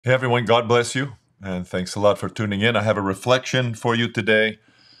Hey everyone, God bless you, and thanks a lot for tuning in. I have a reflection for you today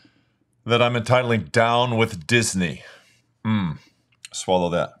that I'm entitling Down with Disney. Swallow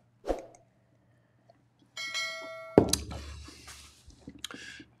that.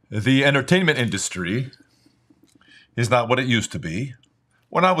 The entertainment industry is not what it used to be.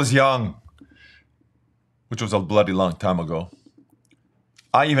 When I was young, which was a bloody long time ago,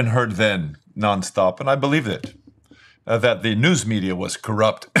 I even heard then, nonstop, and I believed it, that the news media was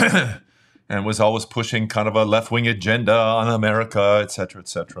corrupt and was always pushing kind of a left-wing agenda on America, etc.,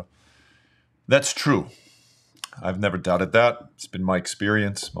 etc. That's true. I've never doubted that. It's been my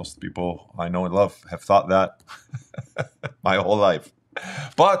experience. Most people I know and love have thought that my whole life.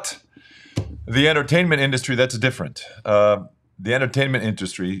 But the entertainment industry, that's different. The entertainment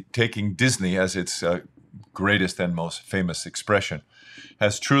industry, taking Disney as its greatest and most famous expression,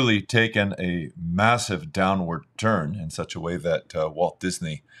 has truly taken a massive downward turn in such a way that Walt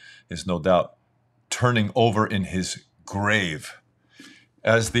Disney is no doubt turning over in his grave,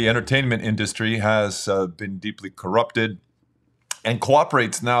 as the entertainment industry has been deeply corrupted and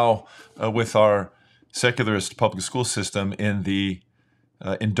cooperates now with our secularist public school system in the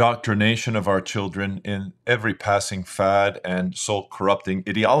indoctrination of our children in every passing fad and soul-corrupting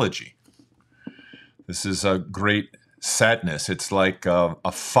ideology. This is a great sadness. It's like a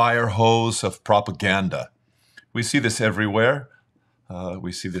fire hose of propaganda. We see this everywhere.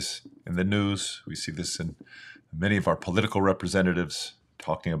 We see this in the news. We see this in many of our political representatives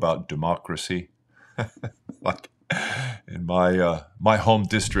talking about democracy. Like in my home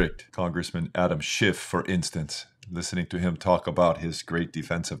district, Congressman Adam Schiff, for instance, listening to him talk about his great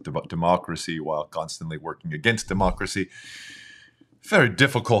defense of democracy while constantly working against democracy, very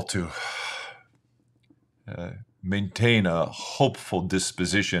difficult to maintain a hopeful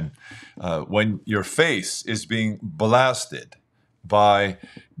disposition when your face is being blasted by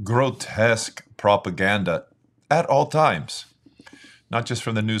grotesque propaganda at all times, not just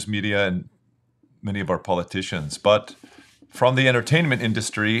from the news media and many of our politicians, but from the entertainment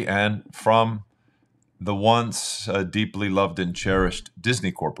industry and from the once deeply loved and cherished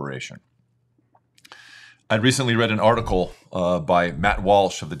Disney Corporation. I recently read an article by Matt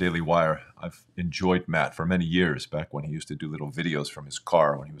Walsh of the Daily Wire. I've enjoyed Matt for many years, back when he used to do little videos from his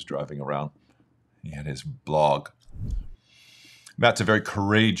car when he was driving around. He had his blog. Matt's a very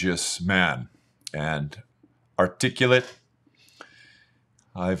courageous man and articulate.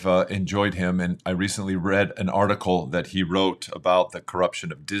 I've enjoyed him, and I recently read an article that he wrote about the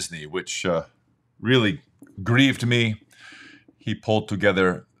corruption of Disney, which really grieved me. He pulled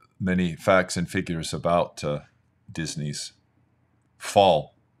together many facts and figures about Disney's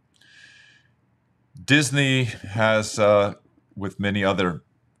fall. Disney has, with many other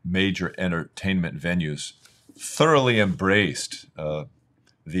major entertainment venues, thoroughly embraced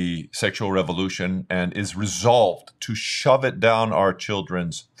the sexual revolution and is resolved to shove it down our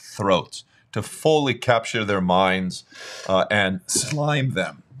children's throats, to fully capture their minds and slime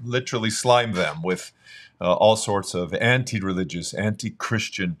them, literally slime them with all sorts of anti-religious,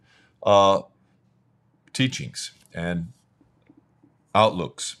 anti-Christian teachings and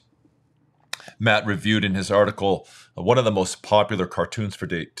outlooks. Matt reviewed in his article one of the most popular cartoons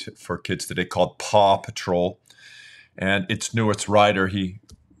for kids today, called Paw Patrol. And its newest writer, he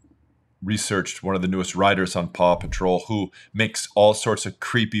researched one of the newest writers on Paw Patrol, who makes all sorts of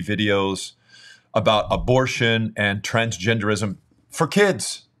creepy videos about abortion and transgenderism for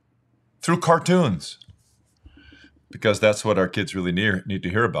kids through cartoons. Because that's what our kids really need to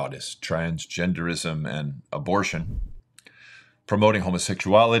hear about, is transgenderism and abortion. Promoting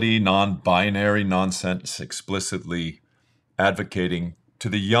homosexuality, non-binary nonsense, explicitly advocating to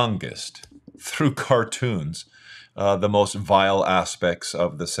the youngest through cartoons the most vile aspects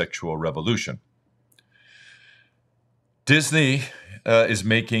of the sexual revolution. Disney is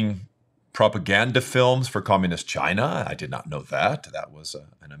making propaganda films for communist China. I did not know that. That was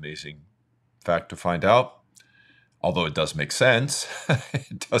an amazing fact to find out. Although it does make sense.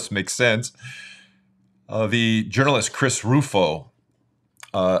 It does make sense. The journalist Chris Rufo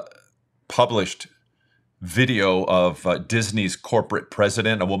published video of Disney's corporate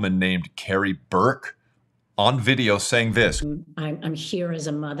president, a woman named Carrie Burke, on video saying this. I'm here as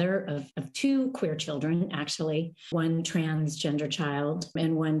a mother of two queer children, actually, one transgender child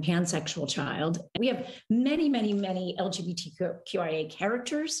and one pansexual child. We have many, many, many LGBTQIA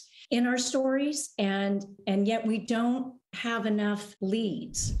characters in our stories, and yet we don't have enough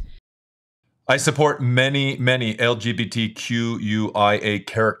leads. I support many, many LGBTQIA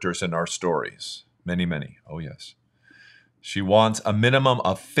characters in our stories. Many, many. Oh, yes. She wants a minimum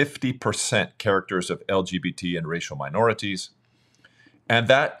of 50% characters of LGBT and racial minorities. and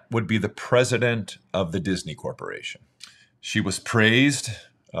that would be the president of the Disney Corporation. She was praised,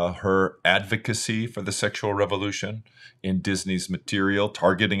 her advocacy for the sexual revolution in Disney's material,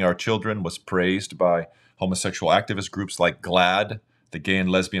 targeting our children, was praised by homosexual activist groups like GLAAD, the Gay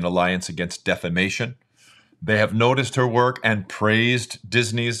and Lesbian Alliance Against Defamation. They have noticed her work and praised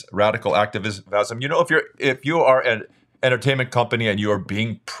Disney's radical activism. You know, if you are an entertainment company and you are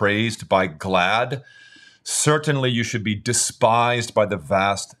being praised by GLAAD, certainly you should be despised by the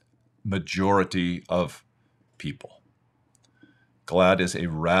vast majority of people. GLAAD is a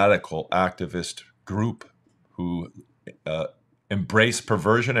radical activist group who embrace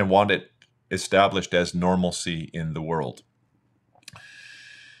perversion and want it established as normalcy in the world.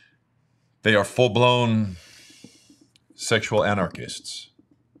 They are full-blown sexual anarchists.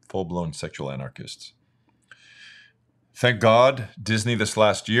 Full-blown sexual anarchists. Thank God, Disney this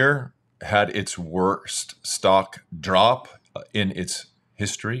last year had its worst stock drop in its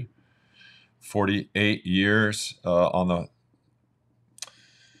history. 48 years on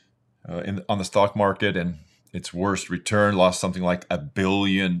the stock market, and its worst return, lost something like $1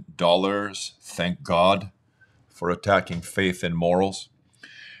 billion. Thank God for attacking faith and morals.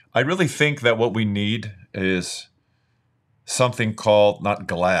 I really think that what we need is something called, not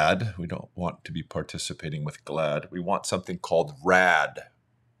GLAAD, we don't want to be participating with GLAAD, we want something called RAD,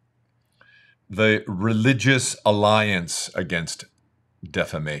 the Religious Alliance Against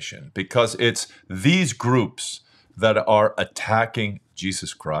Defamation, because it's these groups that are attacking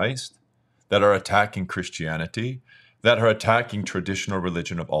Jesus Christ, that are attacking Christianity, that are attacking traditional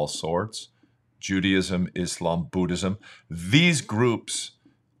religion of all sorts, Judaism, Islam, Buddhism. These groups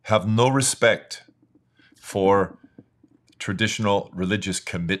have no respect for traditional religious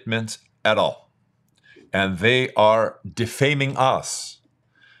commitments at all. And they are defaming us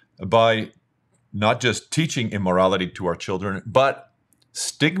by not just teaching immorality to our children, but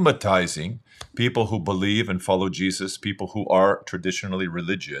stigmatizing people who believe and follow Jesus, people who are traditionally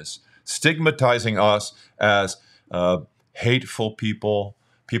religious, stigmatizing us as hateful people,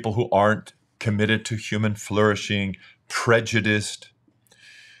 people who aren't committed to human flourishing, prejudiced.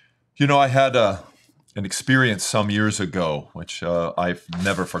 You know, I had an experience some years ago, which I've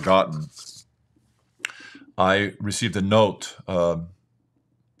never forgotten. I received a note, a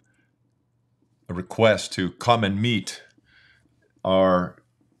request to come and meet our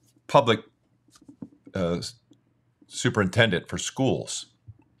public superintendent for schools.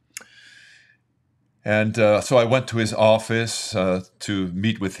 And so I went to his office to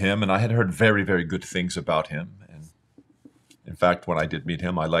meet with him, and I had heard very, very good things about him. And in fact, when I did meet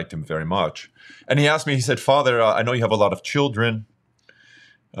him, I liked him very much. And he asked me, he said, "Father, I know you have a lot of children."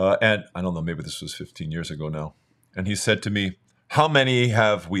 And I don't know, maybe this was 15 years ago now. And he said to me, "How many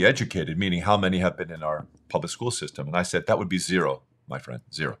have we educated?" Meaning, how many have been in our public school system? And I said, "That would be 0, my friend,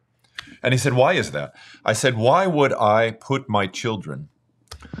 0. And he said, "Why is that?" I said, "Why would I put my children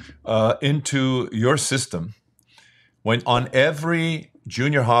into your system when on every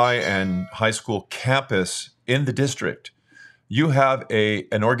junior high and high school campus in the district, you have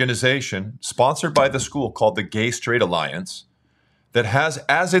an organization sponsored by the school called the Gay Straight Alliance that has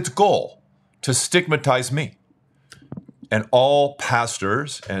as its goal to stigmatize me and all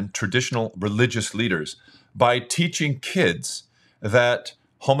pastors and traditional religious leaders by teaching kids that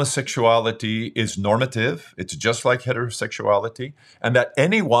homosexuality is normative, it's just like heterosexuality, and that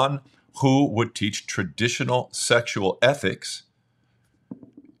anyone who would teach traditional sexual ethics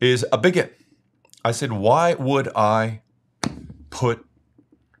is a bigot." I said, "Why would I put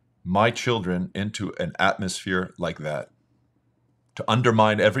my children into an atmosphere like that? To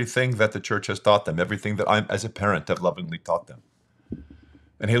undermine everything that the church has taught them, everything that I, as a parent, have lovingly taught them."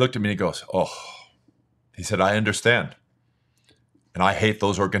 And he looked at me and he goes, "Oh," he said, "I understand. And I hate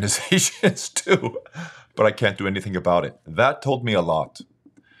those organizations too, but I can't do anything about it." That told me a lot.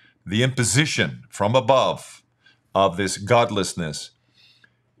 The imposition from above of this godlessness,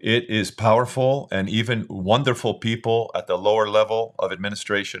 it is powerful, and even wonderful people at the lower level of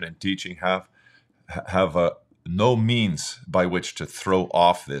administration and teaching have no means by which to throw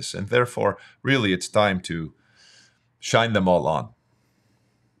off this. And therefore, really, it's time to shine them all on.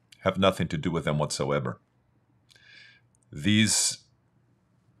 Have nothing to do with them whatsoever. These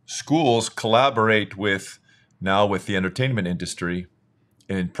schools collaborate with the entertainment industry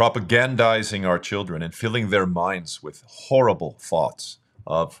in propagandizing our children and filling their minds with horrible thoughts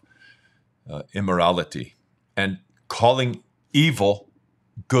of immorality and calling evil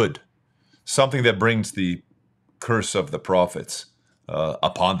good, something that brings the curse of the prophets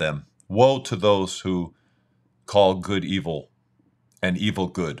upon them. Woe to those who call good evil and evil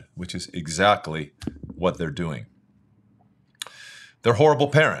good, which is exactly what they're doing. They're horrible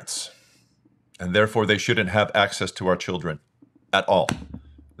parents, and therefore they shouldn't have access to our children at all.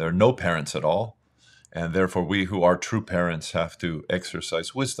 There are no parents at all, and therefore we who are true parents have to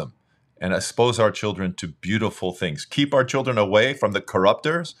exercise wisdom and expose our children to beautiful things. Keep our children away from the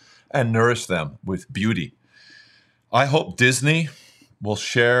corruptors and nourish them with beauty. I hope Disney will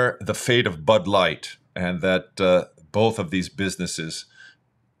share the fate of Bud Light, and that both of these businesses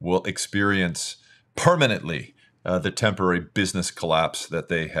will experience permanently the temporary business collapse that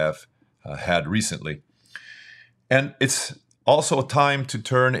they have had recently. And it's also a time to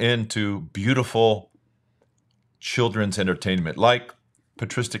turn into beautiful children's entertainment, like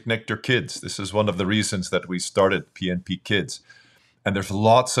Patristic Nectar Kids. This is one of the reasons that we started PNP Kids. And there's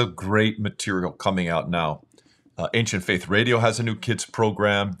lots of great material coming out now. Ancient Faith Radio has a new kids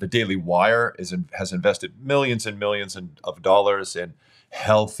program. The Daily Wire has invested millions and millions of dollars in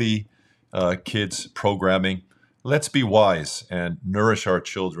healthy kids programming. Let's be wise and nourish our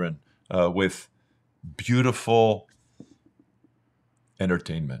children with beautiful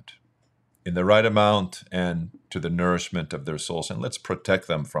entertainment in the right amount and to the nourishment of their souls. And let's protect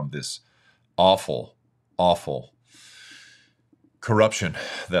them from this awful, awful corruption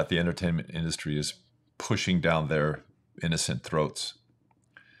that the entertainment industry is pushing down their innocent throats.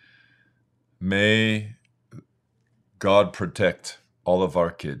 May God protect all of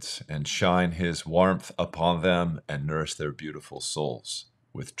our kids and shine his warmth upon them and nourish their beautiful souls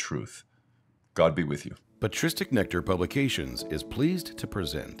with truth. God be with you. Patristic Nectar Publications is pleased to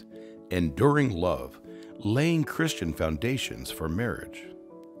present Enduring Love, Laying Christian Foundations for Marriage.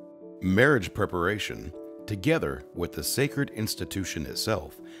 Marriage preparation, together with the sacred institution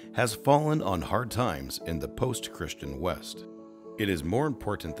itself, has fallen on hard times in the post-Christian West. It is more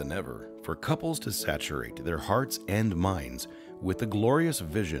important than ever for couples to saturate their hearts and minds with the glorious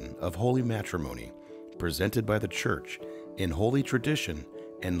vision of holy matrimony presented by the Church in holy tradition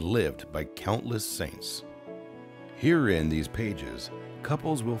and lived by countless saints. Here in these pages,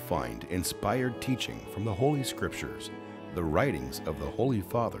 couples will find inspired teaching from the Holy Scriptures, the writings of the Holy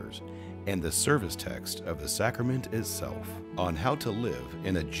Fathers, and the service text of the sacrament itself on how to live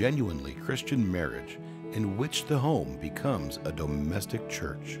in a genuinely Christian marriage in which the home becomes a domestic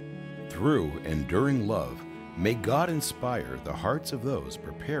church. Through enduring love, may God inspire the hearts of those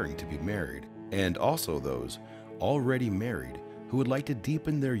preparing to be married and also those already married who would like to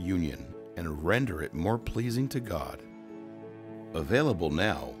deepen their union and render it more pleasing to God. Available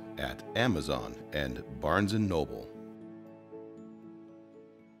now at Amazon and Barnes & Noble.